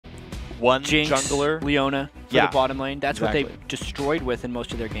one Jinx, jungler. Leona for the bottom lane. That's exactly. what they've destroyed with in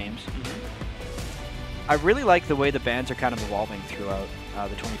most of their games. I really like the way the bans are kind of evolving throughout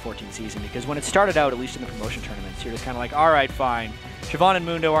the 2014 season, because when it started out, at least in the promotion tournaments, you're just kind of like, all right, fine. Siobhan and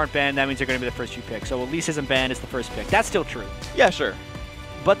Mundo aren't banned. That means they're going to be the first you pick. So Elise isn't banned. It's the first pick. That's still true. Yeah, sure.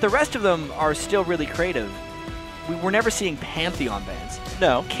 But the rest of them are still really creative. We're never seeing Pantheon bans.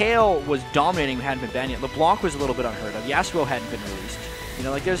 No. Kale was dominating, hadn't been banned yet. LeBlanc was a little bit unheard of. Yasuo hadn't been released. You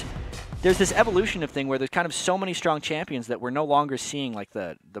know, like there's this evolution of thing where there's kind of so many strong champions that we're no longer seeing like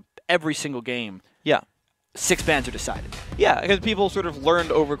the every single game. Yeah. 6 bans are decided. Yeah, because people sort of learned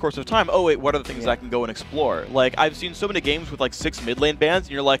over the course of time, oh wait, what are the things I can go and explore? Like, I've seen so many games with like 6 mid lane bans,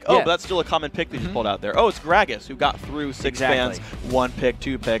 and you're like, oh, but that's still a common pick that you pulled out there. Oh, it's Gragas, who got through 6 bans, 1 pick,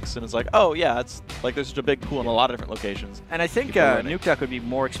 2 picks, and it's like, oh yeah, it's like there's such a big pool in a lot of different locations. And I think Nukeduck would be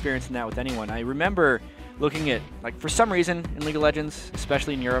more experienced in that with anyone. I remember looking at, like, for some reason in League of Legends,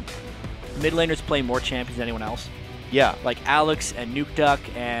 especially in Europe, mid laners play more champions than anyone else. Yeah. Like Alex and Nukeduck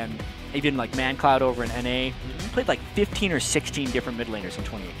and even like ManCloud over in NA, played like 15 or 16 different mid laners in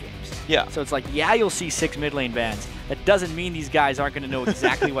 28 games. Yeah. So it's like, yeah, you'll see 6 mid lane bans. That doesn't mean these guys aren't going to know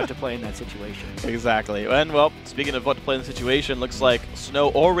exactly what to play in that situation. Exactly. And, well, speaking of what to play in the situation, looks like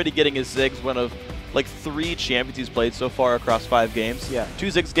Snow already getting his Ziggs, one of like 3 champions he's played so far across 5 games. Yeah. 2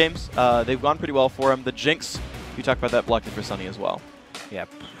 Ziggs games. They've gone pretty well for him. The Jinx, you talked about that blocking for Sunny as well. Yeah.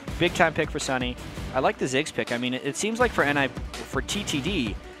 Big time pick for Sunny. I like the Ziggs pick. I mean, it seems like for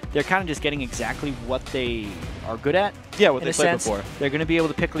TTD, they're kind of just getting exactly what they are good at. Yeah, what they played before. They're going to be able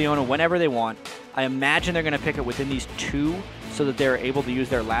to pick Leona whenever they want. I imagine they're going to pick it within these 2 so that they're able to use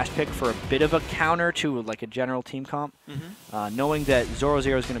their last pick for a bit of a counter to like a general team comp, knowing that Zoro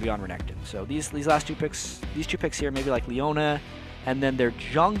Zero is going to be on Renekton. So these last 2 picks, these 2 picks here, maybe like Leona, and then their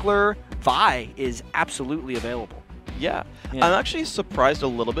jungler, Vi, is absolutely available. Yeah. I'm actually surprised a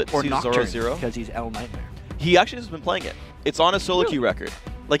little bit to see Zoro Zero. Because he's El Nightmare. He actually has been playing it. It's on his solo queue record.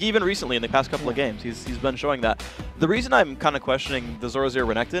 Like, even recently, in the past couple of games, he's been showing that. The reason I'm kind of questioning the Zoro Zero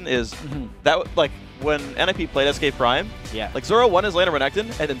Renekton is that, like, when NIP played SK Prime, like, Zoro won his lane of Renekton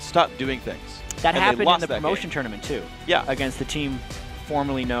and then stopped doing things. That happened in the promotion tournament, too. Yeah. Against the team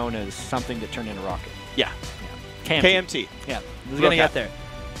formerly known as something that turned into Rocket. Yeah. KMT. Yeah. We're going to get there.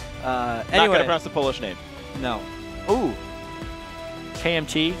 Not anyway. going to pronounce the Polish name. No. Ooh.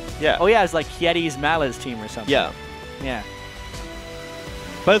 KMT? Yeah. Oh, yeah, it's like Yeti's Mala's team or something. Yeah. Yeah.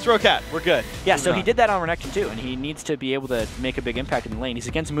 But it's Rocat. We're good. Yeah, so he did that on Renekton too, and he needs to be able to make a big impact in the lane. He's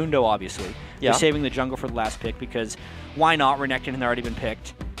against Mundo, obviously. Yeah. He's saving the jungle for the last pick because why not? Renekton had already been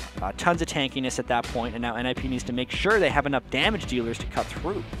picked. Tons of tankiness at that point, and now NIP needs to make sure they have enough damage dealers to cut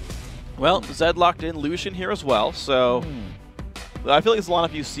through. Well, Zed locked in Lucian here as well, so I feel like it's a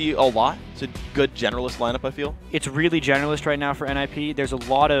lineup you see a lot. It's a good generalist lineup, I feel. It's really generalist right now for NIP. There's a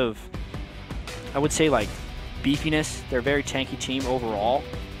lot of, I would say, like, beefiness. They're a very tanky team overall.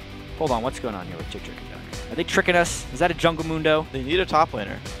 Hold on, what's going on here with Trick and Duck? Are they tricking us? Is that a Jungle Mundo? They need a top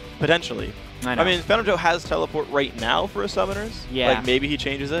laner, potentially. I know. I mean, Phantom Joe has teleport right now for his summoners. Yeah. Like, maybe he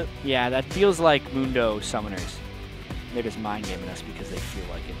changes it. Yeah, that feels like Mundo summoners. They're just mind gaming us because they feel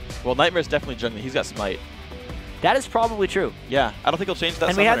like it. Well, Nightmare's definitely jungling. He's got Smite. That is probably true. Yeah, I don't think he'll change that.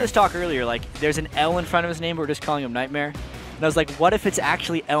 And we had this talk earlier, like, there's an L in front of his name, but we're just calling him Nightmare. And I was like, what if it's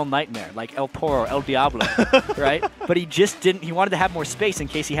actually El Nightmare, like El Toro, El Diablo, right? But he just didn't, he wanted to have more space in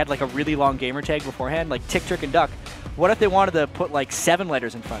case he had like a really long gamer tag beforehand, like Tick, Trick, and Duck. What if they wanted to put like 7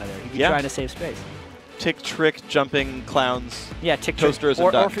 letters in front of there? He'd be trying to save space. Tick, Trick, Jumping, Clowns, yeah, Tick, Toasters, Trick.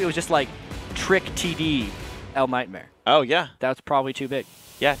 and Duck. Or if it was just like Trick, TD, El Nightmare. Oh, yeah. That's probably too big.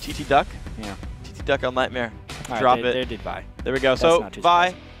 Yeah, TT Duck. Yeah. TT Duck, El Nightmare. All Drop right, it. They did Vi. There we go. That's so,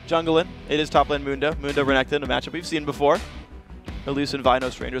 Vi, jungling. It is top lane Mundo. Mundo Renekton, a matchup we've seen before. Elise and Vi, no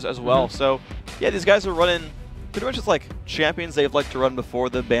strangers as well. So, yeah, these guys are running pretty much just like champions they've liked to run before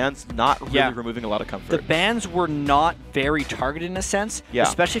the bans, not really removing a lot of comfort. The bans were not very targeted in a sense,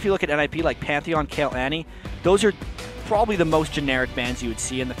 especially if you look at NIP like Pantheon, Kale, Annie. Those are probably the most generic bans you would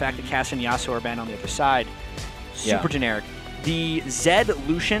see, and the fact that Cass and Yasuo are banned on the other side, super generic. The Zed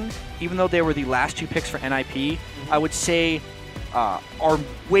Lucian, even though they were the last 2 picks for NIP, I would say are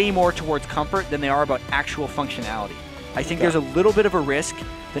way more towards comfort than they are about actual functionality. I think there's a little bit of a risk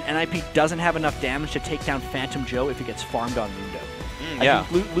that NIP doesn't have enough damage to take down Phantom Joe if it gets farmed on Mundo. I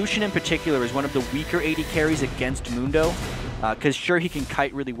think Lucian in particular is one of the weaker AD carries against Mundo, because sure, he can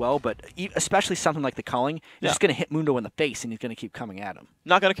kite really well, but especially something like the culling, he's just going to hit Mundo in the face and he's going to keep coming at him.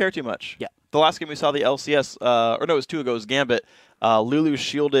 Not going to care too much. Yeah. The last game we saw the LCS, or no, it was 2 ago, it was Gambit. Lulu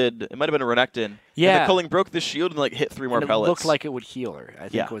shielded, it might have been a Renekton. Yeah. And the culling broke the shield and like hit 3 more and pellets. It looked like it would heal her, I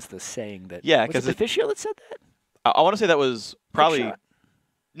think was the saying that. Yeah, because the fish shield that said that? I want to say that was probably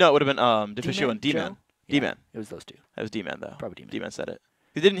No, it would have been Deficio and D-Man. Yeah, D-Man. It was those two. That was D-Man, though. Probably D-Man. D-Man said it.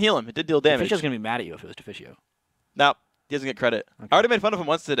 He didn't heal him. It did deal damage. Deficio's going to be mad at you if it was Deficio. No, he doesn't get credit. Okay. I already made fun of him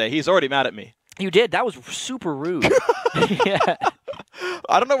once today. He's already mad at me. You did? That was super rude. Yeah.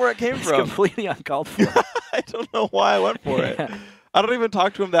 I don't know where it came It's from. completely uncalled for. I don't know why I went for it. I don't even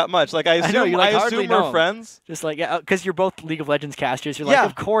talk to him that much. Like I assume, I assume we're friends. Just like, yeah, because you're both League of Legends casters. You're like,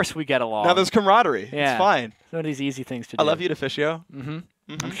 of course we get along. Now there's camaraderie. Yeah. It's fine. Some of these easy things to do. I love you, Deficio.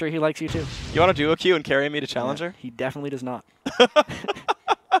 I'm sure he likes you too. You want to duo queue and carry me to Challenger? He definitely does not.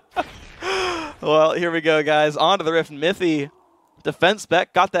 Well, here we go, guys. On to the Rift. Mithy, defense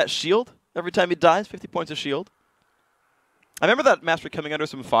spec, got that shield. Every time he dies, 50 points of shield. I remember that mastery coming under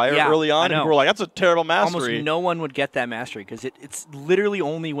some fire early on, and people were like, that's a terrible mastery. Almost no one would get that mastery, because it's literally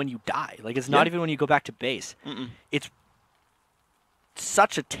only when you die. Like, it's not even when you go back to base. It's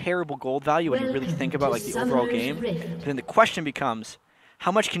such a terrible gold value when you really think about like the overall game. But then the question becomes,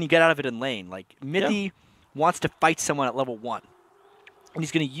 how much can you get out of it in lane? Like, Mithy wants to fight someone at level 1. And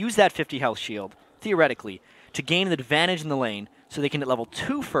he's going to use that 50 health shield, theoretically, to gain an advantage in the lane so they can hit level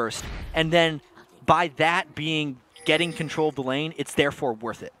 2 first, and then by that being getting control of the lane, it's therefore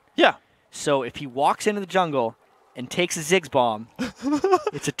worth it. Yeah. So if he walks into the jungle and takes a Ziggs bomb,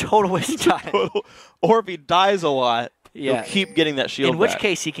 it's a total waste of time. Or if he dies a lot, he'll keep getting that shield In which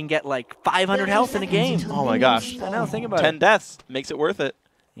case, he can get like 500 health in a game. Oh my gosh. I know, think about it. 10 deaths makes it worth it.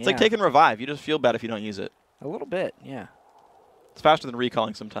 It's like taking Revive. You just feel bad if you don't use it. A little bit, yeah. It's faster than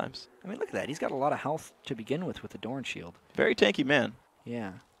recalling sometimes. I mean, look at that. He's got a lot of health to begin with the Dorn shield. Very tanky man.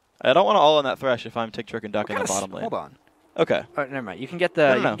 Yeah. I don't want to all on that Thresh if I'm Tick, Trick, and Duck in the bottom lane. Hold on. Okay. All right, never mind. You can get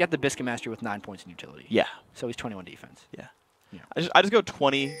the Biscuit Mastery with 9 points in utility. Yeah. So he's 21 defense. Yeah. I just go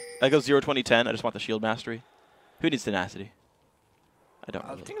 20. I go 0, 20, 10. I just want the shield mastery. Who needs tenacity? I don't.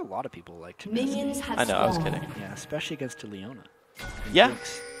 I think a lot of people like tenacity. I know. I was kidding. Yeah, especially against Leona. Yeah.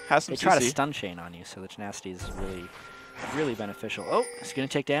 Has some They try to stun chain on you, so the tenacity is really beneficial. Oh, is he going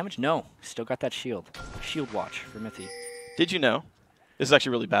to take damage? No. Still got that shield. Shield watch for Mithy. Did you know? This is actually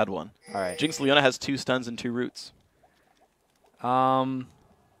a really bad one. All right. Jinx Leona has 2 stuns and 2 roots. And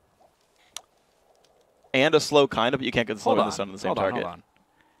a slow kind of, but you can't get the slow and the stun on the same target. Hold on.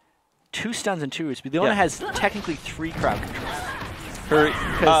 2 stuns and 2 roots. But Leona has technically 3 crowd controls.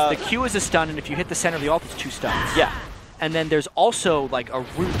 Because the Q is a stun, and if you hit the center of the ult, it's 2 stuns. Yeah. And then there's also like a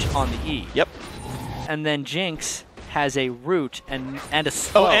root on the E. Yep. And then Jinx has a root and a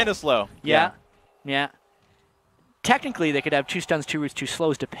slow. Oh, and a slow. Yeah. Technically, they could have 2 stuns, 2 roots, 2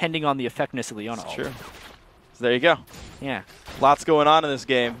 slows, depending on the effectiveness of Leona. That's true. So there you go. Yeah. Lots going on in this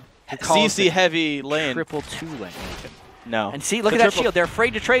game. CC heavy lane. Triple 2 lane. No. And see, look at that shield. They're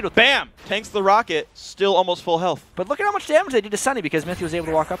afraid to trade with Bam! Tanks the rocket. Still almost full health. But look at how much damage they did to Sunny because Mithy was able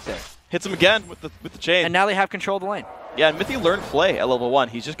to walk up there. Hits him again with the chain. And now they have control of the lane. Yeah, and Mithy learned Flay at level 1.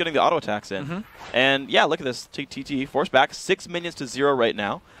 He's just getting the auto attacks in. And yeah, look at this. TTD force back. 6 minions to 0 right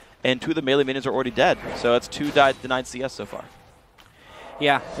now. And 2 of the melee minions are already dead. So it's 2 denied CS so far.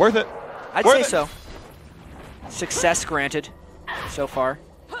 Yeah. Worth it. I'd say so. Success granted so far.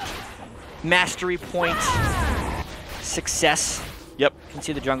 Mastery point. Success. Yep. You can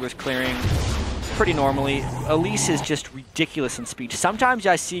see the junglers clearing pretty normally. Elise is just ridiculous in speed. Sometimes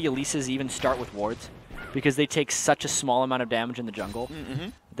I see Elises even start with wards because they take such a small amount of damage in the jungle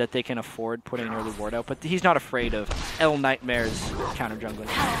that they can afford putting an early ward out. But he's not afraid of El Nightmare's counter jungling.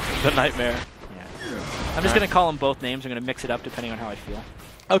 The Nightmare. Yeah. I'm just going to call him both names. I'm going to mix it up depending on how I feel.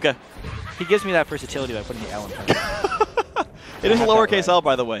 Okay. He gives me that versatility by putting the L in front of it. It is a lowercase L,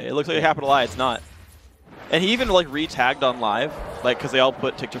 by the way. It looks like a capital I. It's not. And he even like re-tagged on live, like because they all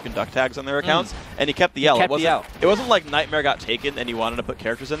put Tick, Trick, and Duck tags on their accounts, and he kept the L. It wasn't like Nightmare got taken and he wanted to put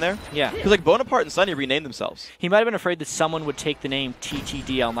characters in there. Yeah. Because like Bonaparte and Sunny renamed themselves. He might have been afraid that someone would take the name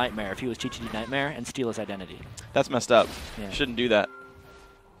TTDL Nightmare if he was TTD Nightmare and steal his identity. That's messed up. Yeah. Shouldn't do that.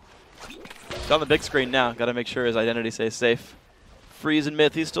 He's on the big screen now. Got to make sure his identity stays safe. Freeze and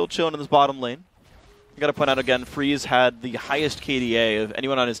Myth, he's still chilling in his bottom lane. Got to point out again, Freeze had the highest KDA of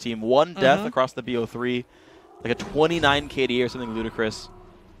anyone on his team. 1 death across the BO3. Like a 29 KDA or something ludicrous.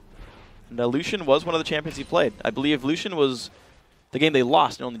 And Lucian was one of the champions he played. I believe Lucian was the game they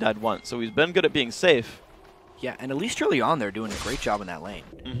lost and only died once. So he's been good at being safe. Yeah, and at least early on, they're doing a great job in that lane.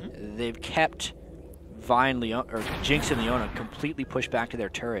 They've kept Jinx and Leona completely pushed back to their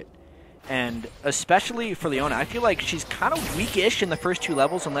turret. And especially for Leona, I feel like she's kind of weak-ish in the first 2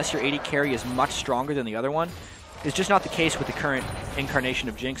 levels unless your AD carry is much stronger than the other one. It's just not the case with the current incarnation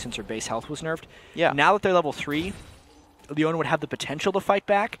of Jinx since her base health was nerfed. Yeah. Now that they're level 3, Leona would have the potential to fight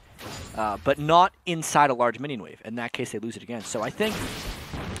back, but not inside a large minion wave. In that case, they lose it again. So I think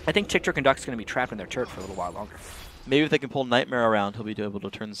Tick, Trick, and Duck's going to be trapped in their turret for a little while longer. Maybe if they can pull Nightmare around, he'll be able to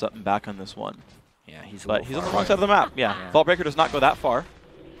turn something back on this one. Yeah, he's on the wrong side of the map. Yeah. Vault Breaker does not go that far.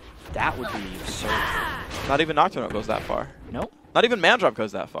 That would be absurd. Not even Nocturne goes that far. Nope. Not even Mandrop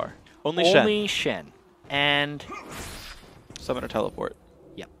goes that far. Only Shen. Only Shen. And Summoner Teleport.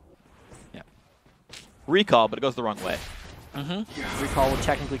 Yep. Yep. Recall, but it goes the wrong way. Mm-hmm. Recall will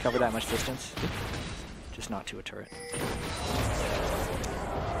technically cover that much distance. Just not to a turret.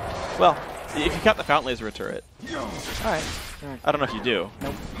 Well, if you count the Fountain Laser a turret. Alright. I don't know if you do.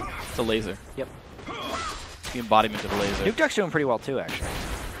 Nope. It's a laser. Yep. The embodiment of a laser. Nukeduck's doing pretty well too, actually.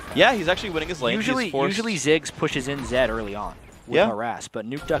 Yeah, he's actually winning his lane. Usually Ziggs pushes in Zed early on with Harass, but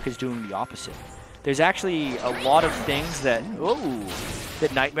Nukeduck is doing the opposite. There's actually a lot of things that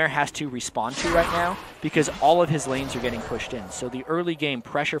that Nightmare has to respond to right now because all of his lanes are getting pushed in. So the early game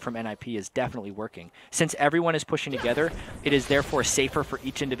pressure from NIP is definitely working. Since everyone is pushing together, it is therefore safer for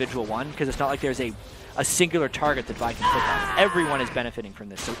each individual one because it's not like there's a singular target that Vi can click on. Everyone is benefiting from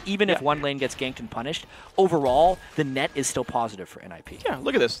this. So even if one lane gets ganked and punished, overall, the net is still positive for NIP. Yeah,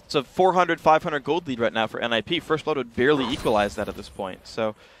 look at this. It's a 400, 500 gold lead right now for NIP. First Blood would barely equalize that at this point.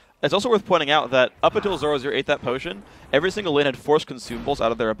 So it's also worth pointing out that up until 0-0 ate that potion, every single lane had forced consumables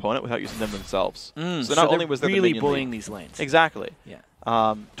out of their opponent without using them themselves. So not only was there really bullying these lanes. Exactly. Yeah.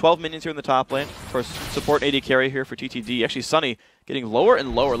 12 minions here in the top lane. Of course, support AD carry here for TTD. Actually, Sunny getting lower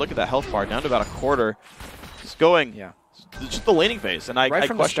and lower. Look at that health bar, down to about a quarter. Just going. Yeah. Just the laning phase. And right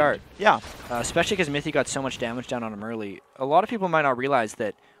from the start. Yeah. Especially because Mythy got so much damage down on him early. A lot of people might not realize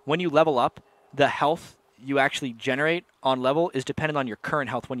that when you level up, the health you actually generate on level is dependent on your current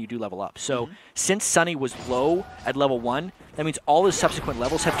health when you do level up. So since Sunny was low at level 1, that means all his subsequent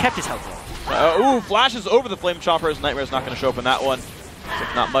levels have kept his health low. Flashes over the Flame Choppers. Nightmare's not going to show up in that one. So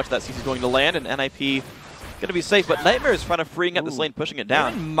not much that CC's going to land, and NIP going to be safe, but Nightmare is kind of freeing up this lane, pushing it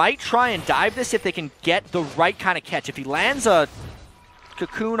down. Aaron might try and dive this if they can get the right kind of catch. If he lands a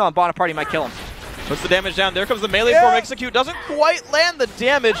cocoon on Bonaparte, he might kill him. Puts the damage down. There comes the melee form execute. Doesn't quite land the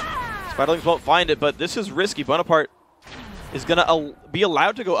damage. Spiderlings won't find it, but this is risky. Bonaparte is going to be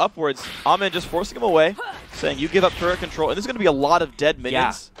allowed to go upwards. Amen just forcing him away, saying you give up turret control. And there's going to be a lot of dead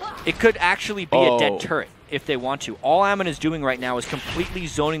minions. Yeah. It could actually be a dead turret if they want to. All Ammon is doing right now is completely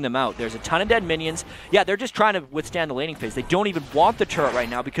zoning them out. There's a ton of dead minions. Yeah, they're just trying to withstand the laning phase. They don't even want the turret right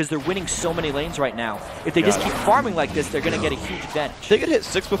now because they're winning so many lanes right now. If they just keep farming like this, they're going to get a huge advantage. They could hit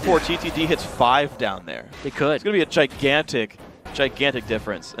 6 before TTD hits 5 down there. They could. It's going to be a gigantic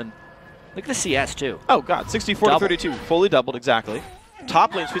difference. And look at the CS, too. Oh, God. 64 to 32. Fully doubled, exactly.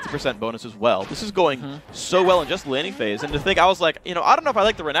 Top lane's 50% bonus as well. This is going so well in just laning phase. And to think, I was like, I don't know if I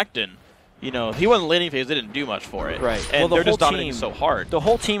like the Renekton. He won the laning phase. They didn't do much for it. Right. And they're just dominating so hard. The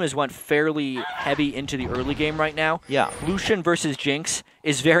whole team has went fairly heavy into the early game right now. Yeah. Lucian versus Jinx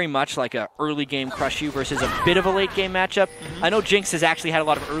is very much like a early game crush you versus a bit of a late game matchup. I know Jinx has actually had a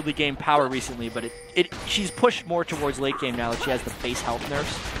lot of early game power recently, but she's pushed more towards late game now that she has the base health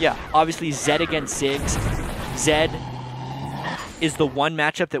nerfs. Yeah. Obviously, Zed against Ziggs. Zed is the one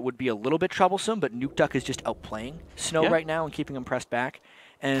matchup that would be a little bit troublesome, but Nukeduck is just outplaying Snow right now and keeping him pressed back.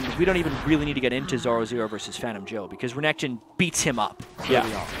 And we don't even really need to get into 0-0 versus Phantom Joe because Renekton beats him up early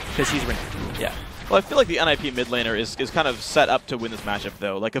on because he's Renekton. Yeah. Well, I feel like the NIP mid laner is kind of set up to win this matchup,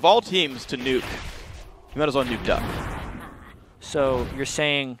 though. Like, if all teams to nuke, you might as well nuke Duck. So you're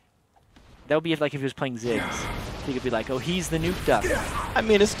saying that would be like if he was playing Ziggs. He could be like, oh, he's the nuke Duck. I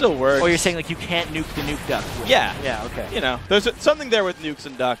mean, it still works. Or you're saying, like, you can't nuke the nuke Duck. Yeah. Yeah, okay. There's something there with nukes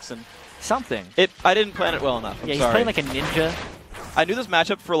and ducks. And something. I didn't plan it well enough. He's playing like a ninja. I knew this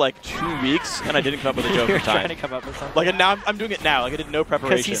matchup for like 2 weeks, and I didn't come up with a joke in time. Trying to come up with something. Like, and now I'm doing it now. Like, I did no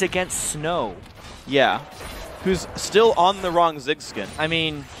preparation. Because he's against Snow. Yeah. Who's still on the wrong Ziggs skin. I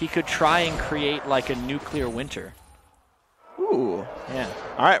mean, he could try and create like a nuclear winter. Ooh. Yeah.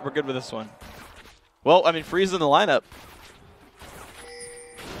 All right, we're good with this one. Well, I mean, Freeze in the lineup.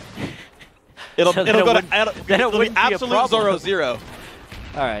 It'll be absolute 0-0.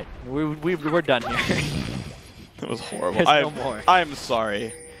 All right, we're done here. It was horrible. There's no more. I'm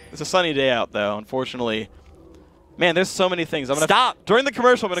sorry. It's a sunny day out, though, unfortunately. Man, there's so many things. Stop. During the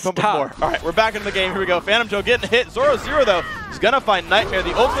commercial, I'm going to come up with more. All right, we're back into the game. Here we go. Phantom Joe getting hit. 0-0, though. He's going to find Nightmare.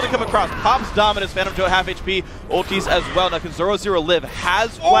 The ult's going to come across. Pops Dominus. Phantom Joe half HP. Ultis as well. Now can 0-0 live.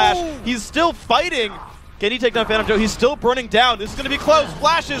 Has Flash. He's still fighting. Can he take down Phantom Joe? He's still burning down. This is going to be close.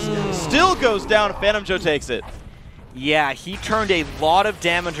 Flashes. Still goes down. Phantom Joe takes it. Yeah, he turned a lot of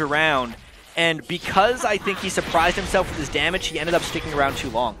damage around. And because I think he surprised himself with his damage, he ended up sticking around too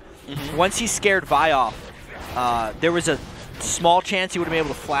long. Once he scared Vi off, there was a small chance he would have been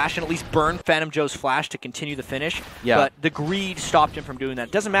able to flash and at least burn Phantom Joe's flash to continue the finish. Yeah. But the greed stopped him from doing that.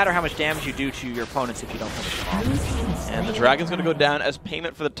 It doesn't matter how much damage you do to your opponents if you don't finish them off. And the Dragon's going to go down as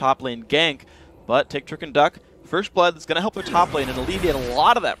payment for the top lane gank. But take Trick and Duck. First blood that's going to help their top lane and alleviate a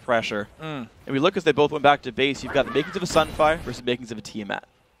lot of that pressure. And we look as they both went back to base. You've got the makings of a Sunfire versus the makings of a Tiamat.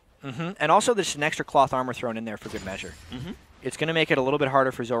 And also there's an extra cloth armor thrown in there for good measure. It's going to make it a little bit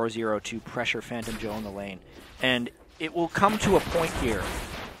harder for Zoro to pressure Phantom Joe in the lane. And it will come to a point here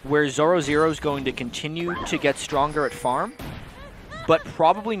where Zoro is going to continue to get stronger at farm, but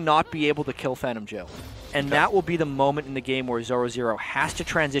probably not be able to kill Phantom Joe. And that will be the moment in the game where Zoro has to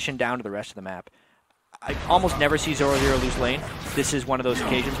transition down to the rest of the map. I almost never see Zoro lose lane. This is one of those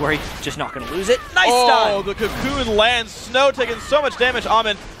occasions where he's just not going to lose it. Nice stun! Oh, the cocoon lands. Snow taking so much damage.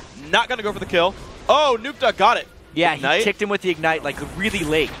 Amin not going to go for the kill. Oh, Nuke Duck got it. Yeah, Ignite? He ticked him with the Ignite like really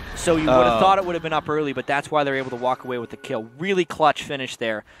late. So you would have thought it would have been up early, but that's why they're able to walk away with the kill. Really clutch finish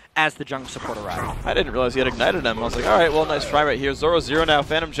there as the jungle support arrived. I didn't realize he had ignited him. I was like, all right, well, nice try right here. Zoro now.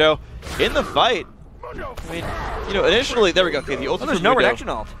 Phantom Joe in the fight. I mean, you know, initially, there we go. Okay, the ultimate. There's no reduction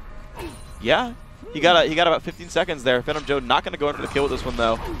ult. Yeah, he got about 15 seconds there. Phantom Joe not going to go in for the kill with this one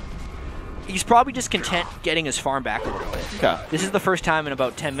though. He's probably just content getting his farm back a little bit. Okay. This is the first time in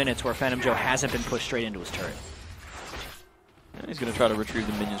about 10 minutes where Phantom Joe hasn't been pushed straight into his turret. And he's going to try to retrieve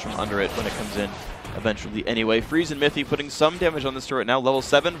the minions from under it when it comes in eventually anyway. Freeze and Mithy putting some damage on this turret now. Level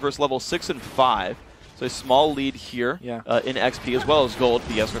 7 versus level 6 and 5. So a small lead here in XP as well as gold.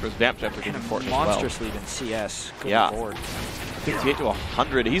 The Escorter's Vamp Traps are getting important as well. Monstrous lead in CS. Good Lord. 58 to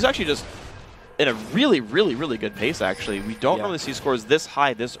 100. He's actually just in a really good pace, actually. We don't really see scores this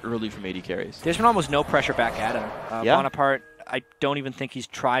high this early from AD carries. There's been almost no pressure back at him. Bonaparte, I don't even think he's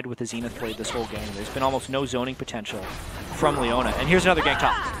tried with the Zenith Blade this whole game. There's been almost no zoning potential from Leona. And here's another gank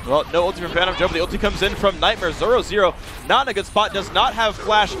top. Well, no ulti from Phantom Joe, but the ulti comes in from Nightmare. Zoro not in a good spot. Does not have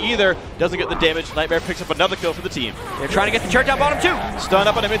flash either. Doesn't get the damage. Nightmare picks up another kill for the team. They're trying to get the turret down bottom too. Stun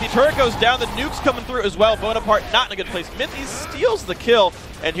up on a Mithy. Turret goes down. The nuke's coming through as well. Bonaparte not in a good place. Mithy steals the kill.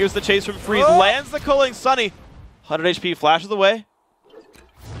 And here's the chase from Freeze. Lands the culling Sunny. 100 HP flashes away.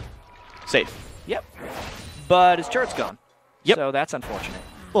 Safe. Yep. But his turret's gone. Yep. So that's unfortunate.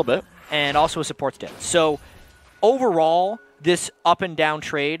 A little bit. And also his support's dead. So overall, this up and down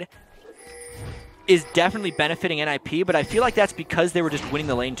trade is definitely benefiting NIP, but I feel like that's because they were just winning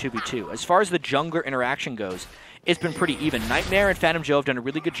the lane 2v2. As far as the jungler interaction goes, it's been pretty even. Nightmare and Phantom Joe have done a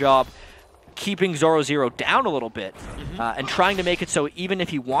really good job keeping Zoro down a little bit and trying to make it so even if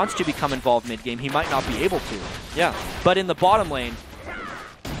he wants to become involved mid-game, he might not be able to. Yeah. But in the bottom lane,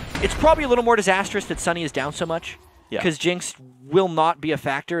 it's probably a little more disastrous that Sunny is down so much. Because Jinx will not be a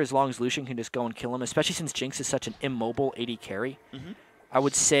factor as long as Lucian can just go and kill him, especially since Jinx is such an immobile AD carry. I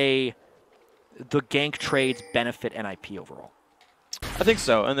would say the gank trades benefit NIP overall. I think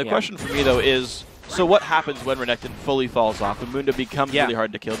so. And the question for me, though, is, so what happens when Renekton fully falls off and Mundo becomes really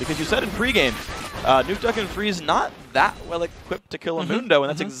hard to kill? Because you said in pregame, Nuke Duck and Freeze not that well equipped to kill a Mundo, and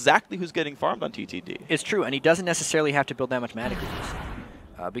that's exactly who's getting farmed on TTD. It's true, and he doesn't necessarily have to build that much mana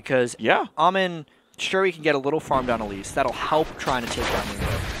creeps. Because Amin... Sure, we can get a little farm down Elise. That'll help trying to take down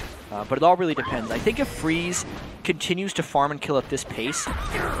Mundo. But it all really depends. I think if Freeze continues to farm and kill at this pace...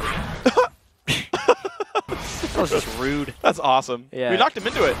 That was just rude. That's awesome. Yeah. We knocked him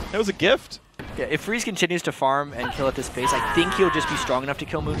into it. It was a gift. Yeah, if Freeze continues to farm and kill at this pace, I think he'll just be strong enough to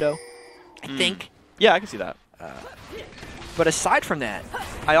kill Mundo. I think. Yeah, I can see that. But aside from that,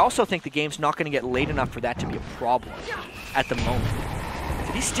 I also think the game's not going to get late enough for that to be a problem at the moment.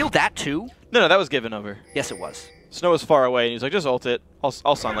 Did he steal that too? No, that was given over. Yes, it was. Snow was far away, and he's like, just ult it. I'll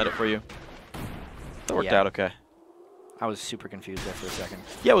sunlight it for you. That worked out okay. I was super confused there for a second.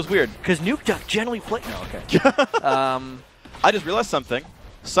 Yeah, it was weird. Because Nuke Duck generally play... No, okay. I just realized something.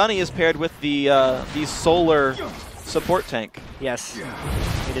 Sunny is paired with the solar support tank. Yes,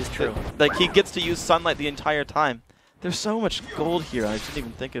 it is true. Like, he gets to use sunlight the entire time. There's so much gold here, I didn't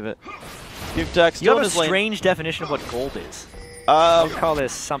even think of it. Nuke Duck still in his lane. You have a strange definition of what gold is. I would call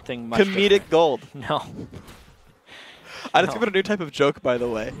this something much comedic different. Gold. No. I discovered a new type of joke, by the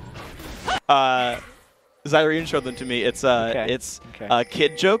way. Zyrene showed them to me. It's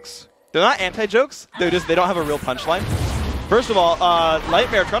kid jokes. They're not anti-jokes. They don't have a real punchline. First of all,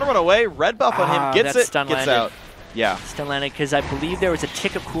 Nightmare trying to run away. Red buff on him. Gets it. Gets out. Yeah. Stun landed because I believe there was a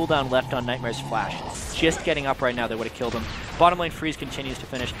tick of cooldown left on Nightmare's flash. It's just getting up right now. They would have killed him. Bottom lane Freeze continues to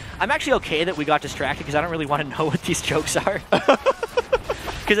finish. I'm actually okay that we got distracted because I don't really want to know what these jokes are.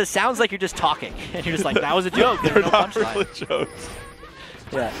 Because it sounds like you're just talking. And you're just like, that was a joke. They're not really jokes.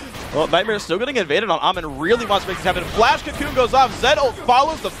 Yeah. Well, Nightmare is still getting invaded on Amin. Really wants to make this happen. Flash Cocoon goes off. Zed ult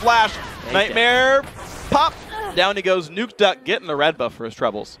follows the flash. Nightmare pop. Down he goes. Nuke Duck getting the red buff for his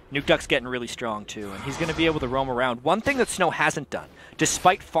troubles. Nuke Duck's getting really strong, too, and he's going to be able to roam around. One thing that Snow hasn't done,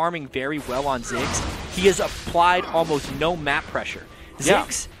 despite farming very well on Ziggs, he has applied almost no map pressure.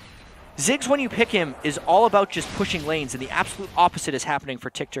 Ziggs, when you pick him, is all about just pushing lanes, and the absolute opposite is happening for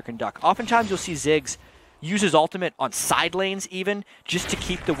Tick, Trick, and Duck. Oftentimes you'll see Ziggs use his ultimate on side lanes even, just to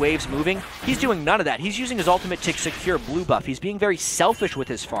keep the waves moving. He's doing none of that. He's using his ultimate to secure blue buff. He's being very selfish with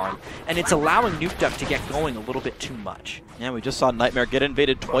his farm, and it's allowing Nuke Duck to get going a little bit too much. Yeah, we just saw Nightmare get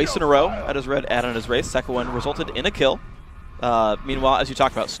invaded twice in a row at his red and on his race. Second one resulted in a kill. Meanwhile, as you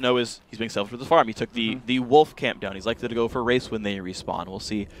talked about, Snow he's being selfish with his farm. He took the Wolf camp down. He's likely to go for race when they respawn. We'll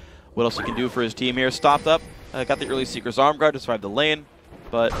see what else he can do for his team here. Stopped up, got the early Seeker's Arm Guard to survive the lane.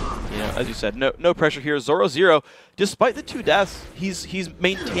 But, you know, as you said, no pressure here. Zoro0, despite the 2 deaths, he's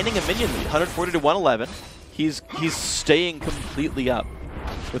maintaining a minion lead, 140 to 111. He's staying completely up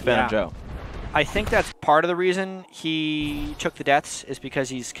with Phantom Joe. I think that's part of the reason he took the deaths is because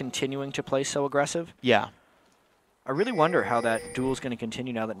he's continuing to play so aggressive. Yeah. I really wonder how that duel is going to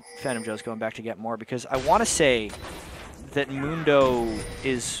continue now that Phantom Joe's going back to get more, because I want to say that Mundo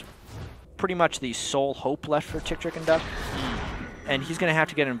is pretty much the sole hope left for Tick, Trick, and Duck. And he's going to have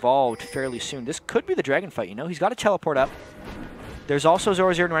to get involved fairly soon. This could be the dragon fight, you know? He's got to teleport up. There's also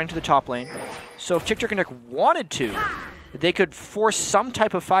Zoro0 running to the top lane. So if Tick, Trick, and Duck wanted to, they could force some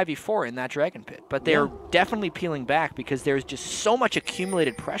type of 5v4 in that dragon pit. But they're definitely peeling back because there's just so much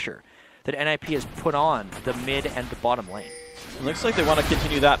accumulated pressure that NIP has put on the mid and the bottom lane. It looks like they want to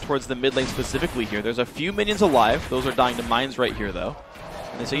continue that towards the mid lane specifically here. There's a few minions alive. Those are dying to mines right here, though.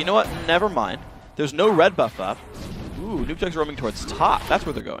 And they say, you know what? Never mind. There's no red buff up. Ooh, Nuke Duck's roaming towards top. That's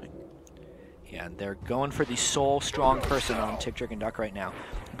where they're going. Yeah, and they're going for the sole strong person on Tick, Trick, and Duck right now.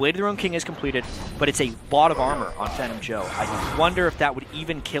 Blade of the Ruined King is completed, but it's a lot of armor on Phantom Joe. I wonder if that would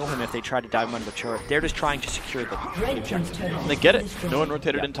even kill him if they tried to dive him under the turret. They're just trying to secure the objective. And they get it. No one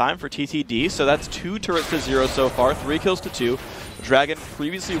rotated in time for TTD, so that's 2 turrets to 0 so far, 3 kills to 2. Dragon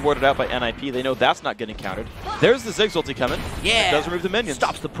previously warded out by NIP. They know that's not getting countered. There's the Ziggs ulti coming. Yeah! It does remove the minions.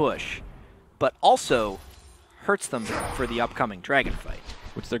 Stops the push, but also hurts them for the upcoming dragon fight.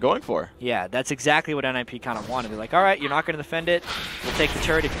 Which they're going for. Yeah, that's exactly what NIP kind of wanted. They're like, all right, you're not going to defend it. We'll take the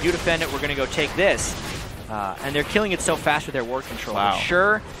turret. If you defend it, we're going to go take this. And they're killing it so fast with their ward control. Wow.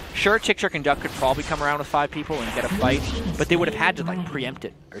 Sure, Tick, Trick, and Duck could probably come around with 5 people and get a fight, but they would have had to like preempt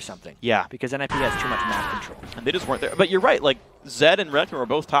it or something. Yeah. Because NIP has too much map control. And they just weren't there. But you're right, like, Zed and Renton were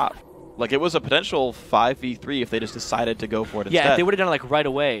both top. Like, it was a potential 5v3 if they just decided to go for it instead. Yeah, if they would have done it like right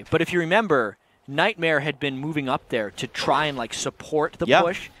away. But if you remember, Nightmare had been moving up there to try and like support the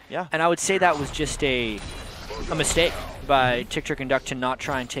push. Yeah. And I would say that was just a mistake by Tick, Trick, and Duck to not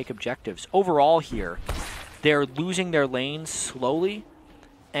try and take objectives. Overall here, they're losing their lanes slowly.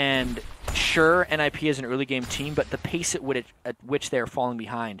 And sure, NIP is an early game team, but the pace at which they're falling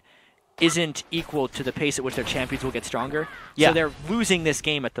behind isn't equal to the pace at which their champions will get stronger. Yeah. So they're losing this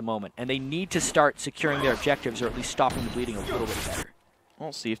game at the moment, and they need to start securing their objectives or at least stopping the bleeding a little bit better.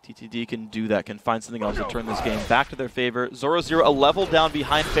 We'll see if TTD can do that, can find something else to turn this game back to their favor. Zoro0 a level down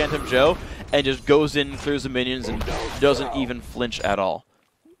behind Phantom Joe and just goes in, clears the minions, and doesn't even flinch at all.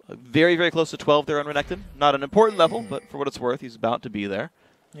 Very, very close to 12 there on Renekton. Not an important level, but for what it's worth, he's about to be there.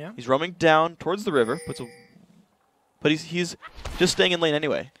 Yeah. He's roaming down towards the river, but he's just staying in lane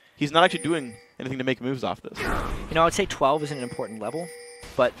anyway. He's not actually doing anything to make moves off this. You know, I would say 12 isn't an important level,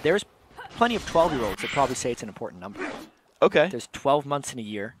 but there's plenty of 12-year-olds that probably say it's an important number. Okay. There's 12 months in a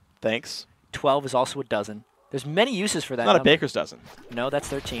year. Thanks. 12 is also a dozen. There's many uses for that Not number. a baker's dozen. No, that's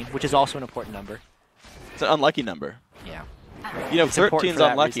 13, which is also an important number. It's an unlucky number. Yeah. You know, 13 13's is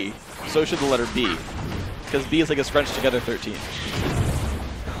unlucky, so should the letter B. Because B is like a scrunched together 13.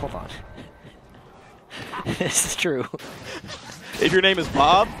 Hold on. This is true. If your name is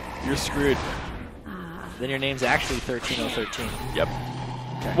Bob, you're screwed. Then your name's actually 13013. Yep.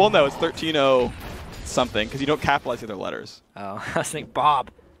 Okay. Well, no, it's 130 something, because you don't capitalize the other letters. Oh, I was thinking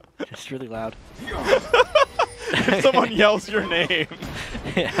Bob. Just really loud. If someone yells your name,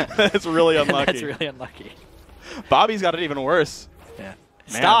 that's really unlucky. That's really unlucky. Bobby's got it even worse. Yeah.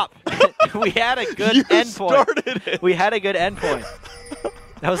 Man. Stop. We had a good end point. Started it. We had a good end point.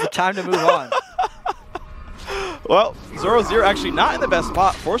 That was the time to move on. Well, Zoro0 actually not in the best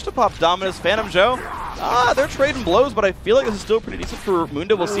spot. Forced to pop Dominus, Phantom Joe. They're trading blows, but I feel like this is still pretty decent for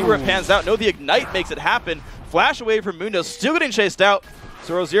Mundo. We'll see where it pans out. No, the Ignite makes it happen. Flash away from Mundo, still getting chased out.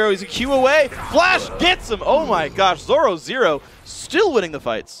 Zoro0, he's a Q away. Flash gets him. Oh my gosh, Zoro0 still winning the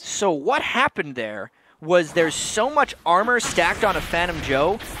fights. So what happened there was there's so much armor stacked on a Phantom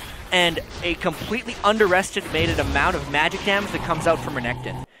Joe and a completely underestimated amount of magic damage that comes out from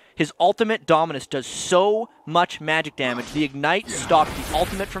Renekton. His ultimate Dominus does so much magic damage. The Ignite stopped the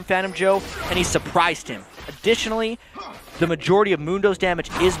ultimate from Phantom Joe, and he surprised him. Additionally, the majority of Mundo's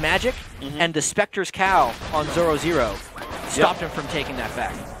damage is magic, and the Spectre's Cow on 0-0 stopped him from taking that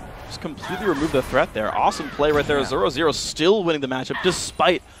back. Just completely removed the threat there. Awesome play right there. 0-0 still winning the matchup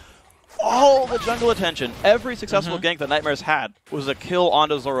despite all the jungle attention. Every successful gank that Nightmares had was a kill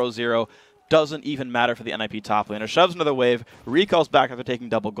onto 0-0. Doesn't even matter for the NIP top laner. Shoves another wave, recalls back after taking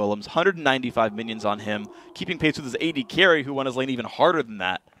double golems, 195 minions on him, keeping pace with his AD carry, who won his lane even harder than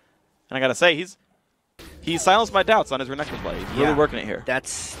that. And I gotta say, he's silenced my doubts on his Renekton play. He's really working it here. That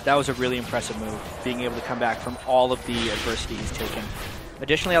was a really impressive move, being able to come back from all of the adversity he's taken.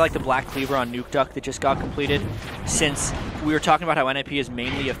 Additionally, I like the Black Cleaver on Nuke Duck that just got completed. Since we were talking about how NIP is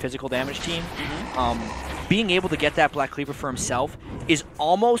mainly a physical damage team, being able to get that Black Cleaver for himself is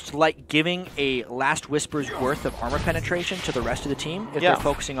almost like giving a Last Whisper's worth of armor penetration to the rest of the team if they're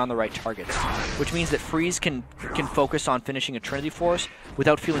focusing on the right targets. Which means that Freeze can focus on finishing a Trinity Force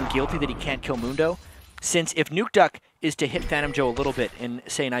without feeling guilty that he can't kill Mundo. Since if Nuke Duck is to hit Phantom Joe a little bit in,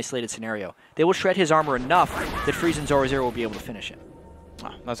 say, an isolated scenario, they will shred his armor enough that Freeze and 0-0 will be able to finish it.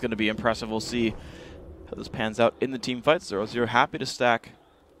 That's going to be impressive. We'll see how this pans out in the team fights. 0-0 happy to stack,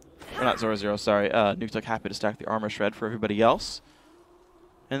 or not 0-0, sorry. Nuke Duck happy to stack the armor shred for everybody else.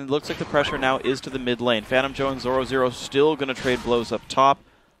 And it looks like the pressure now is to the mid lane. Phantom Joe and 0-0 still going to trade blows up top,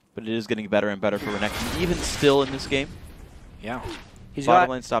 but it is getting better and better for Renekton, even still in this game. Yeah. He's got,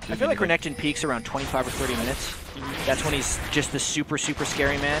 lane stopped I feel like Renekton peaks around 25 or 30 minutes. That's when he's just the super, super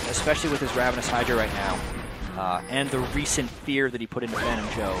scary man, especially with his Ravenous Hydra right now. And the recent fear that he put into Phantom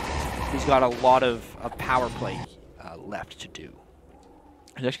Joe. He's got a lot of power play left to do.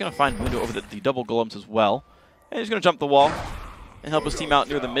 He's actually going to find Mundo over the double golems as well. And he's going to jump the wall and help his team out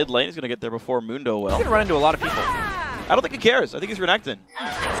near the mid lane. He's going to get there before Mundo will. He's going to run into a lot of people. I don't think he cares. I think he's Renekton.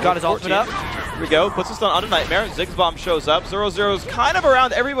 He's got his ultimate up. Here we go. Puts a stun onto Nightmare. Ziggs Bomb shows up. 0-0's kind of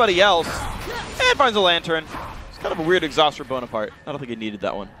around everybody else. And finds a lantern. It's kind of a weird exhaust for Bonaparte. I don't think he needed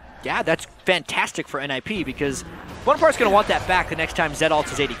that one. Yeah, that's fantastic for NIP because Bonaparte's going to want that back the next time Zed ults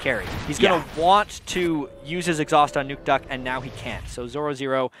his AD carry. He's going to want to use his exhaust on Nuke Duck, and now he can't. So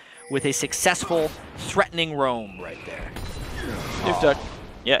 0-0 with a successful, threatening roam right there. Nuke Duck.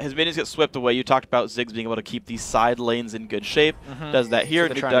 Yeah, his minions get swept away. You talked about Ziggs being able to keep these side lanes in good shape. Does that here.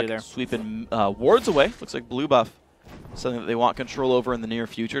 Nuke Duck sweeping wards away. Looks like blue buff. Something that they want control over in the near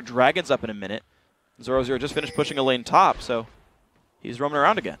future. Dragon's up in a minute. 0-0 just finished pushing a lane top, so he's roaming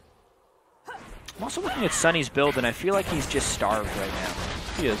around again. I'm also looking at Sunny's build, and I feel like he's just starved right now.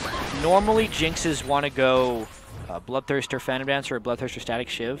 He is. Normally, Jinxes want to go Bloodthirster Phantom Dancer or Bloodthirster Static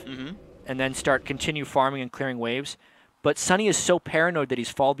Shiv, and then continue farming and clearing waves. But Sunny is so paranoid that he's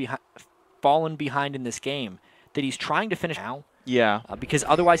fallen behind in this game that he's trying to finish now. Yeah. Because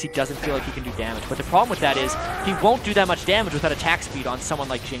otherwise he doesn't feel like he can do damage. But the problem with that is he won't do that much damage without attack speed on someone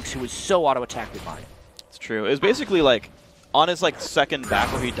like Jinx, who is so auto-attack behind. It's true. It was basically like on his second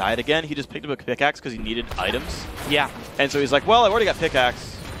back where he died again, he just picked up a pickaxe because he needed items. Yeah. And so he's like, well, I've already got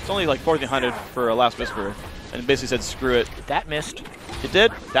pickaxe. It's only like 1400 for a Last Whisper. And basically said, screw it. That missed. It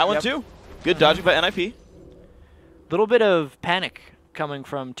did. That one too. Good dodging by NIP. Little bit of panic coming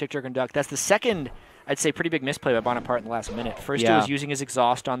from Tick, Jerk, and Duck. That's the second, I'd say, pretty big misplay by Bonaparte in the last minute. First, he was using his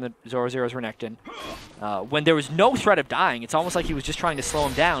exhaust on the 0-0's Renekton. When there was no threat of dying, it's almost like he was just trying to slow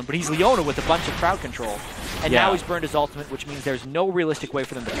him down, but he's Leona with a bunch of crowd control. And now he's burned his ultimate, which means there's no realistic way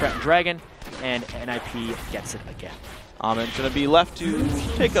for them to threaten Dragon, and NIP gets it again. Amen's going to be left to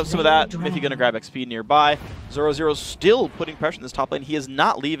take up some of that. If he's going to grab XP nearby. 0-0 still putting pressure in this top lane. He is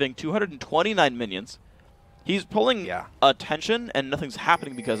not leaving. 229 minions. He's pulling attention, and nothing's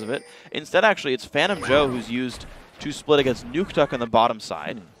happening because of it. Instead, actually, it's Phantom Joe who's used to split against Nuke Duck on the bottom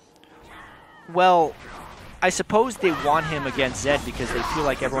side. Well, I suppose they want him against Zed because they feel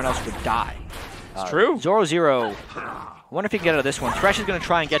like everyone else would die. It's true. 0-0. I wonder if he can get out of this one. Thresh is going to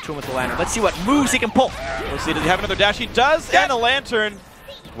try and get to him with the lantern. Let's see what moves he can pull. We'll see. Does he have another dash? He does, and a lantern.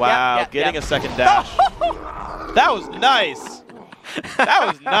 Wow, getting a second dash. That was nice. That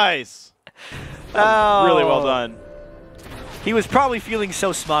was nice. Really well done. He was probably feeling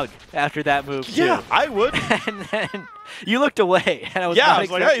so smug after that move, too. Yeah, I would. And then you looked away, and I was not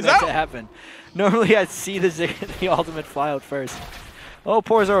expecting that to happen. Normally, I'd see the ultimate fly out first. Oh,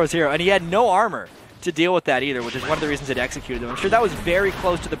 poor 0-0. And he had no armor to deal with that either, which is one of the reasons it executed him. I'm sure that was very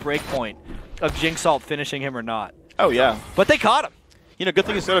close to the break point of Jinx ult finishing him or not. Oh, yeah. But they caught him. You know, good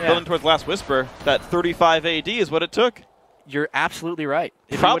thing he started building towards Last Whisper. That 35 AD is what it took. You're absolutely right.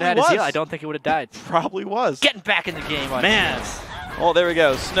 If Probably he would have had his heal, I don't think he would have died. Probably was. Getting back in the game on Man. Oh, there we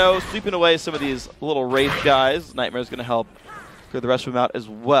go. Snow sweeping away some of these little Wraith guys. Nightmare's going to help clear the rest of them out as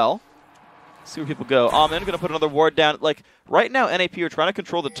well. Let's see where people go. Amen going to put another ward down. Like, right now, NAP are trying to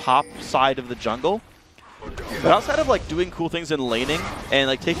control the top side of the jungle. But outside of, like, doing cool things in laning and,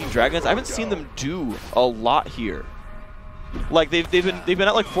 like, taking dragons, I haven't seen them do a lot here. Like, they've been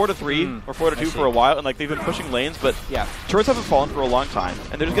at, like, 4-3 or 4-2 for a while, and, like, they've been pushing lanes, but yeah, turrets haven't fallen for a long time,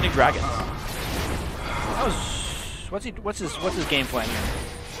 and they're just getting dragons. That was, what's his game plan here?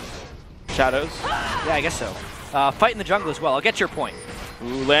 Shadows? Yeah, I guess so. Fight in the jungle as well. I'll get your point.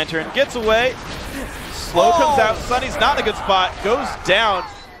 Ooh, Lantern gets away. Slow comes out. Sunny's not in a good spot. Goes down.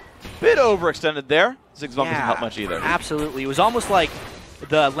 Bit overextended there. Ziggs doesn't help much either. Absolutely. It was almost like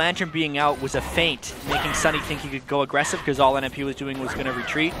the Lantern being out was a feint, making Sunny think he could go aggressive because all NMP was doing was going to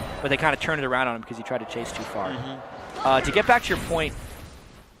retreat, but they kind of turned it around on him because he tried to chase too far. To get back to your point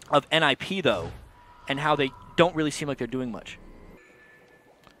of NIP, though, and how they don't really seem like they're doing much.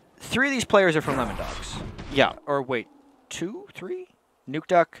 3 of these players are from Lemon Dogs. Yeah. Or wait, 2, 3? Nuke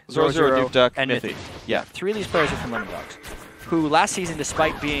Duck, Zoro, Nuke Duck, and Mythy. Yeah. 3 of these players are from Lemon Dogs, who last season,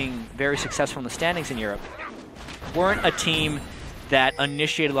 despite being very successful in the standings in Europe, weren't a team that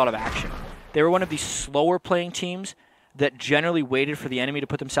initiated a lot of action. They were one of these slower playing teams that generally waited for the enemy to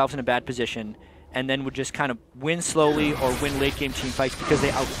put themselves in a bad position and then would just kind of win slowly or win late game team fights because they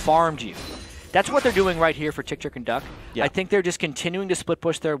outfarmed you. That's what they're doing right here for Tick and Duck. Yeah. I think they're just continuing to split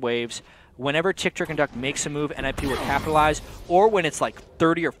push their waves. Whenever Tick and Duck makes a move, NIP will capitalize, or when it's like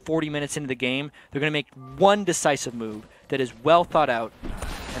 30 or 40 minutes into the game, they're going to make one decisive move that is well thought out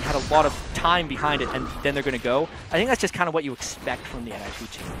and had a lot of time behind it, and then they're going to go. I think that's just kind of what you expect from the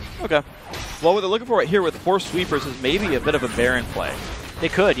NIP team. Okay. Well, what they're looking for right here with 4 sweepers is maybe a bit of a Baron play. They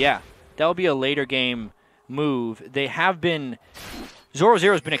could, yeah. That would be a later game move. They have been... Zoro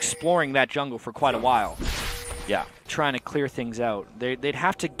has been exploring that jungle for quite a while. Yeah. Trying to clear things out. They'd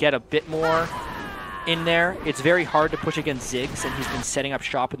have to get a bit more in there. It's very hard to push against Ziggs, and he's been setting up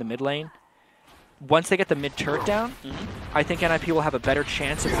shop in the mid lane. Once they get the mid turret down, I think NIP will have a better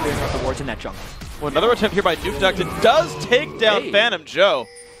chance of clearing out the wards in that jungle. Well, another attempt here by Nuke Duck that does take down Phantom Joe.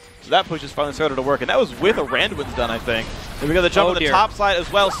 So that push has finally started to work, and that was with a Randuin's done, I think. Then we got the jump on the top side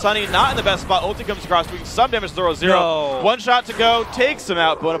as well. Sunny not in the best spot. Ulti comes across, doing some damage to Zoro. No. 1 shot to go, takes him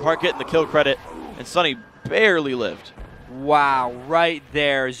out. Bonaparte getting the kill credit, and Sunny barely lived. Wow, right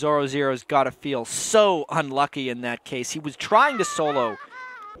there. Zoro's got to feel so unlucky in that case. He was trying to solo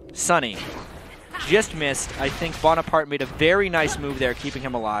Sunny. Just missed. I think Bonaparte made a very nice move there, keeping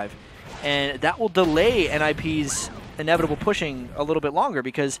him alive. And that will delay NIP's inevitable pushing a little bit longer,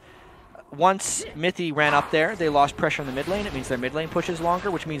 because once Mythy ran up there, they lost pressure in the mid lane. It means their mid lane pushes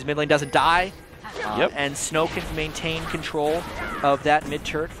longer, which means mid lane doesn't die. And Snow can maintain control of that mid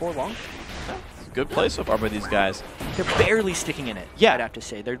turret for longer. Good play so far by these guys. They're barely sticking in it, I'd have to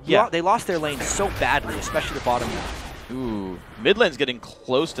say. They lost their lane so badly, especially the bottom lane. Ooh, mid lane's getting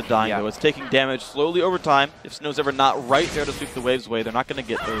close to dying, though. It's taking damage slowly over time. If Snow's ever not right there to sweep the waves away, they're not going to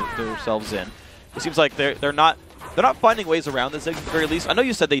get themselves in. It seems like they're not finding ways around this at the very least. I know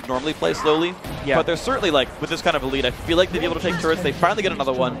you said they normally play slowly, but they're certainly, like, with this kind of a lead, I feel like they'd be able to take turrets. They finally get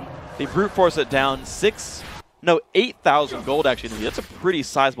another one. They brute force it down. 8,000 gold, actually. That's a pretty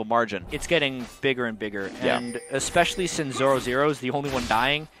sizable margin. It's getting bigger and bigger, and especially since Zoro is the only one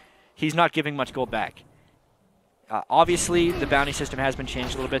dying, he's not giving much gold back. Obviously, the bounty system has been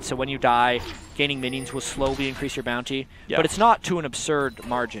changed a little bit, so when you die, gaining minions will slowly increase your bounty. But it's not to an absurd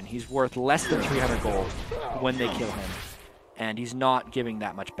margin. He's worth less than 300 gold when they kill him, and he's not giving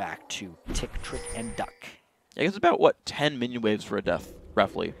that much back to Tick, Trick, and Duck. I guess it's about, what, 10 minion waves for a death,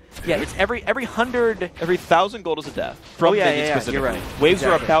 roughly. Yeah, it's every 100... Every 1,000 gold is a death. From minions specifically. You're right. Waves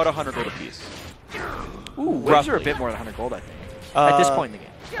are about 100 gold apiece. Ooh, waves are a bit more than 100 gold, I think. At this point in the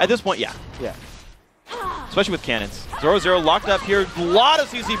game. At this point, yeah. Yeah. Especially with cannons. Zoro locked up here. A lot of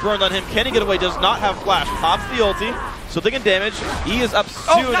CC burned on him. Can he get away? Does not have flash. Pops the ulti. Still taking damage. He is up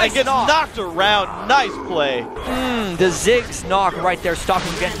soon and gets knocked around. Nice play. The Ziggs knock right there,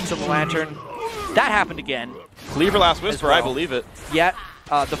 stopping getting to the Lantern. That happened again. Cleaver Last Whisper, I believe it. Yeah.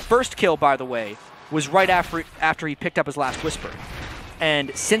 The first kill, by the way, was right after he picked up his Last Whisper.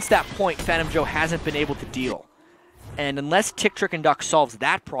 And since that point, Phantom Joe hasn't been able to deal. And unless Tick, Trick, and Duck solves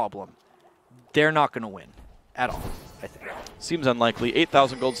that problem, they're not going to win at all, I think. Seems unlikely.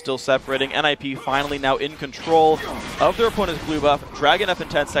 8,000 gold still separating. NIP finally now in control of their opponent's blue buff. Dragon up in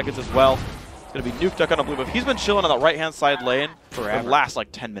 10 seconds as well. It's going to be Nuke Duck on a blue buff. He's been chilling on the right-hand side lane for the last, like,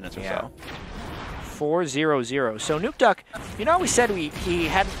 10 minutes or so. 4-0-0. So Nuke Duck, you know, we said he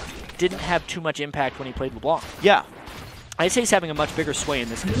didn't have too much impact when he played LeBlanc. Yeah. I'd say he's having a much bigger sway in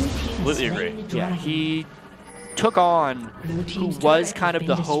this game. Completely agree. Yeah, he took on who was kind of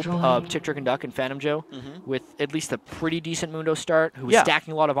the hope of Tick, Trick, and Duck and Phantom Joe with at least a pretty decent Mundo start, who was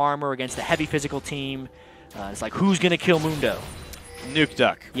stacking a lot of armor against a heavy physical team. It's like, who's going to kill Mundo? Nuke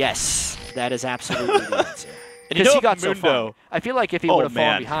Duck. Yes, that is absolutely the answer. Because he got so far. I feel like if he would have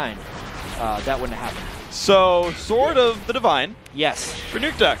fallen behind, that wouldn't have happened. So, Sword of the Divine. Yes. For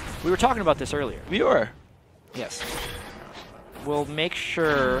Nuke Duck. We were talking about this earlier. We were. Yes. We'll make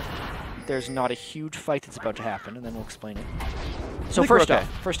sure there's not a huge fight that's about to happen, and then we'll explain it. So first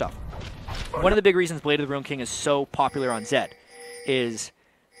off, one of the big reasons Blade of the Ruin King is so popular on Zed is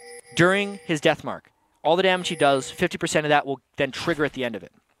during his death mark, all the damage he does, 50% of that will then trigger at the end of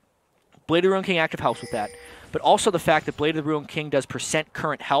it. Blade of the Ruin King active helps with that, but also the fact that Blade of the Ruin King does %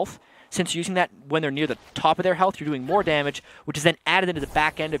 current health. Since using that when they're near the top of their health, you're doing more damage, which is then added into the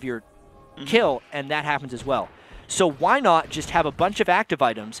back end of your kill, and that happens as well. So why not just have a bunch of active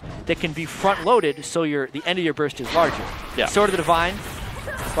items that can be front-loaded so the end of your burst is larger? Yeah. Sword of the Divine,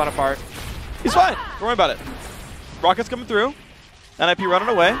 spot apart. He's fine. Don't worry about it. Rocket's coming through. NIP running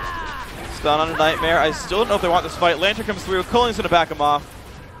away. Stun on a Nightmare. I still don't know if they want this fight. Lantern comes through. Culling's going to back him off.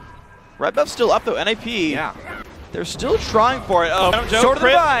 Red buff's still up, though. NIP. Yeah. They're still trying for it. Oh, Sword of the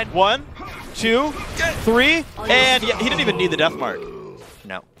Divine. 1, 2, 3, and yeah, he didn't even need the death mark.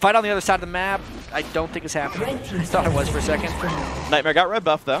 No. Fight on the other side of the map. I don't think it's happening. I thought it was for a second. Nightmare got red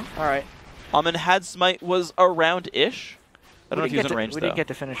buff, though. All right. Amin had Smite was around-ish. I don't know if he was in range, We though. didn't get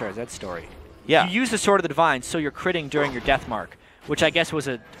to finish our Zed story. Yeah. You use the Sword of the Divine, so you're critting during your death mark, which I guess was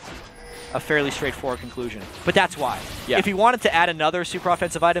a fairly straightforward conclusion. But that's why. Yeah. If he wanted to add another super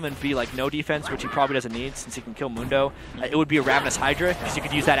offensive item and be like no defense, which he probably doesn't need since he can kill Mundo, it would be a Ravenous Hydra, because you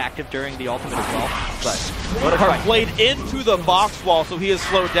could use that active during the ultimate as well. But Blade into the box wall, so he is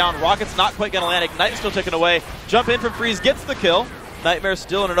slowed down. Rocket's not quite going to land. Ignite's still taken away. Jump in from Freeze, gets the kill. Nightmare's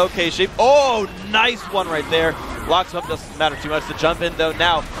still in an okay shape. Oh, nice one right there. Locks him up, doesn't matter too much to jump in, though.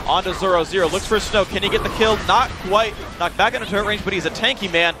 Now, on to 0-0. Looks for Snow. Can he get the kill? Not quite. Knocked back into turret range, but he's a tanky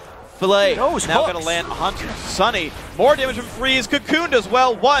man. Filet now going to land onto Sunny. More damage from Freeze. Cocooned as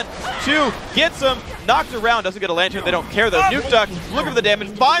well. 1, 2, gets him. Knocked around. Doesn't get a lantern. They don't care though. Nuke Duck looking for the damage.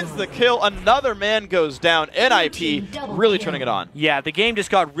 Finds the kill. Another man goes down. NIP really turning it on. Yeah, the game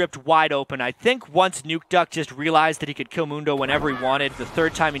just got ripped wide open. I think once Nuke Duck just realized that he could kill Mundo whenever he wanted, the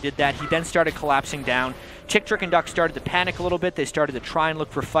third time he did that, he then started collapsing down. Tick, Trick, and Duck started to panic a little bit. They started to try and look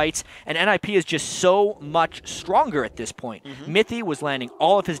for fights. And NIP is just so much stronger at this point. Mithy was landing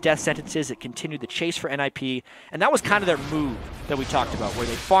all of his death sentences. It continued the chase for NIP. And that was kind of their move that we talked about, where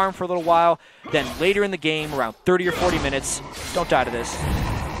they farm for a little while. Then later in the game, around 30 or 40 minutes, don't die to this.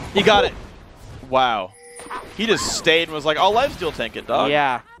 He got it. Wow. He just stayed and was like, I'll lifesteal tank it, dog.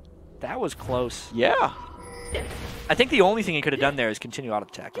 Yeah. That was close. Yeah. I think the only thing he could have done there is continue auto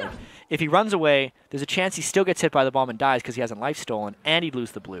attack. Like, if he runs away, there's a chance he still gets hit by the bomb and dies because he hasn't life stolen, and he'd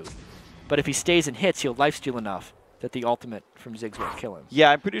lose the blue. But if he stays and hits, he'll life steal enough that the ultimate from Ziggs won't kill him.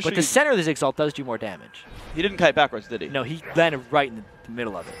 Yeah, I'm pretty sure. But the center of the Ziggs ult does do more damage. He didn't kite backwards, did he? No, he landed right in the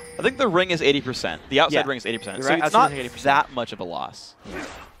middle of it. I think the ring is 80%. The outside ring is 80%. So it's not that much of a loss. Yeah.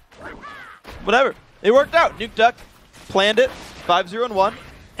 Whatever. It worked out. Nuke Duck planned it. 5-0-1.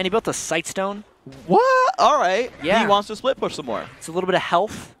 And he built a Sightstone. What? All right. Yeah. He wants to split push some more. It's a little bit of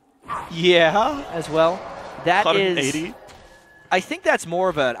health. Yeah. As well. That 180. is... I think that's more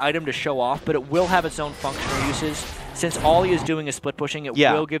of an item to show off, but it will have its own functional uses. Since all he is doing is split pushing, it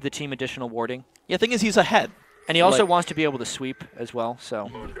will give the team additional warding. Yeah, the thing is he's ahead. And he also wants to be able to sweep as well, so...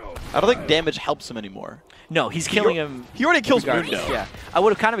 I don't think damage helps him anymore. No, he's killing him... He already kills Mundo. Yeah. I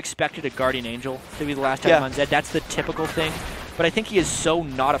would have kind of expected a Guardian Angel to be the last item on Zed. That's the typical thing. But I think he is so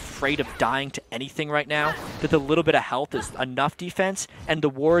not afraid of dying to anything right now that the little bit of health is enough defense, and the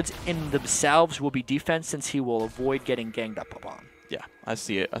wards in themselves will be defense since he will avoid getting ganged up upon. Yeah, I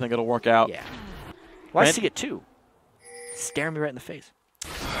see it. I think it'll work out. Yeah. Well, I see it too. Staring me right in the face.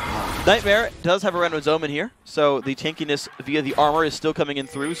 Nightmare does have a Renwood's Omen here, so the tankiness via the armor is still coming in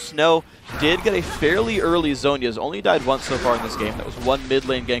through. Snow did get a fairly early Zhonya. Has only died once so far in this game. That was one mid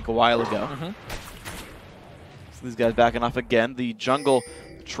lane gank a while ago. So these guys backing off again. The jungle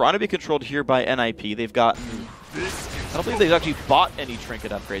trying to be controlled here by NIP. They've gotten... I don't believe they've actually bought any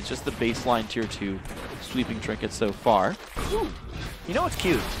trinket upgrades, just the baseline tier 2 sweeping trinkets so far. You know what's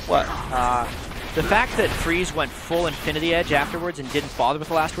cute? What? The fact that Freeze went full Infinity Edge afterwards and didn't bother with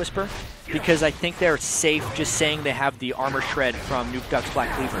the Last Whisper, because I think they're safe just saying they have the armor shred from Nuke Duck's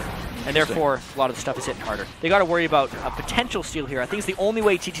Black Cleaver. And therefore, a lot of the stuff is hitting harder. They got to worry about a potential steal here. I think it's the only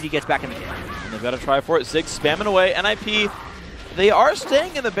way TTD gets back in the game. And they've got to try for it. Ziggs spamming away. NIP they are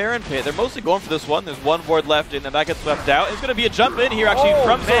staying in the Baron pit. They're mostly going for this one. There's one board left in, and that gets swept out. It's going to be a jump in here, actually,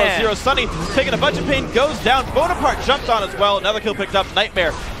 from Zero. Sunny taking a bunch of pain, goes down. Bonaparte jumped on as well. Another kill picked up.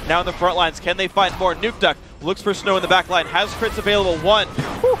 Nightmare now in the front lines. Can they find more? Nuke Duck looks for Snow in the back line. Has crits available. One.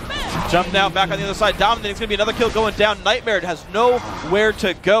 Jump now back on the other side. Dominating. It's going to be another kill going down. Nightmare has nowhere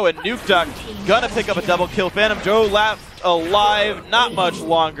to go, and Nuke Duck going to pick up a double kill. Phantom Joe left alive. Not much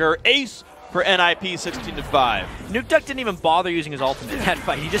longer. Ace for NIP, 16-5. Nuke Duck didn't even bother using his ultimate in that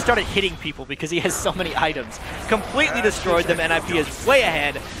fight. He just started hitting people because he has so many items. Completely destroyed them. NIP is way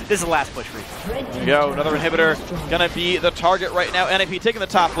ahead. This is the last push for you. There you go. Another inhibitor going to be the target right now. NIP taking the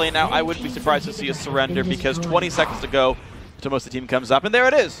top lane. Now, I wouldn't be surprised to see a surrender because 20 seconds to go until most of the team comes up. And there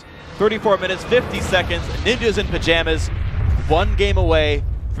it is. 34 minutes, 50 seconds. Ninjas in Pyjamas. One game away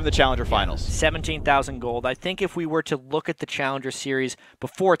from the Challenger Finals. 17,000 gold. I think if we were to look at the Challenger Series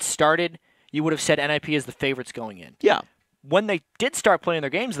before it started, you would have said NIP is the favorites going in. Yeah. When they did start playing their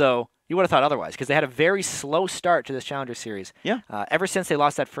games, though, you would have thought otherwise because they had a very slow start to this Challenger Series. Yeah. Ever since they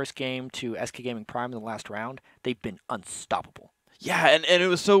lost that first game to SK Gaming Prime in the last round, they've been unstoppable. Yeah, and it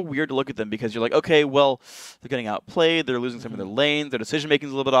was so weird to look at them because you're like, okay, well, they're getting outplayed, they're losing some of their lanes, their decision-making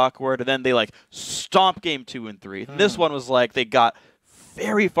is a little bit awkward, and then they, like, stomp game 2 and 3. And this one was like they got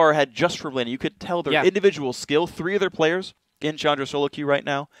very far ahead just from lane. You could tell their individual skill. 3 of their players in Challenger solo queue right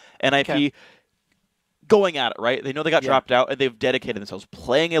now. NIP going at it, right? They know they got dropped out, and they've dedicated themselves,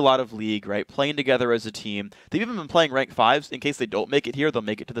 playing a lot of League, right? Playing together as a team. They've even been playing rank 5s. In case they don't make it here, they'll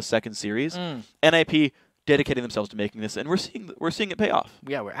make it to the second series. NIP dedicating themselves to making this, and we're seeing it pay off.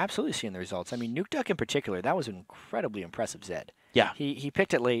 Yeah, we're absolutely seeing the results. I mean, Nuke Duck in particular, that was an incredibly impressive Zed. Yeah. He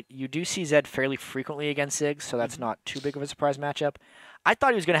picked it late. You do see Zed fairly frequently against Ziggs, so that's not too big of a surprise matchup. I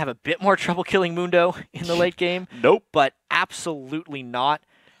thought he was going to have a bit more trouble killing Mundo in the late game. Nope. But absolutely not.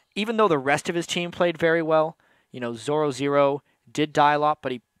 Even though the rest of his team played very well, you know, Zero did die a lot,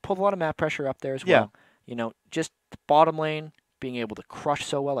 but he pulled a lot of map pressure up there as well. You know, just the bottom lane, being able to crush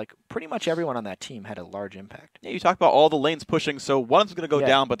so well, like pretty much everyone on that team had a large impact. Yeah, you talk about all the lanes pushing, so one's going to go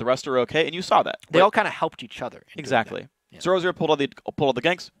down, but the rest are okay, and you saw that. They all kind of helped each other. Exactly. Zero pulled all the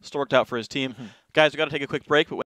ganks, still worked out for his team. Guys, we got to take a quick break, but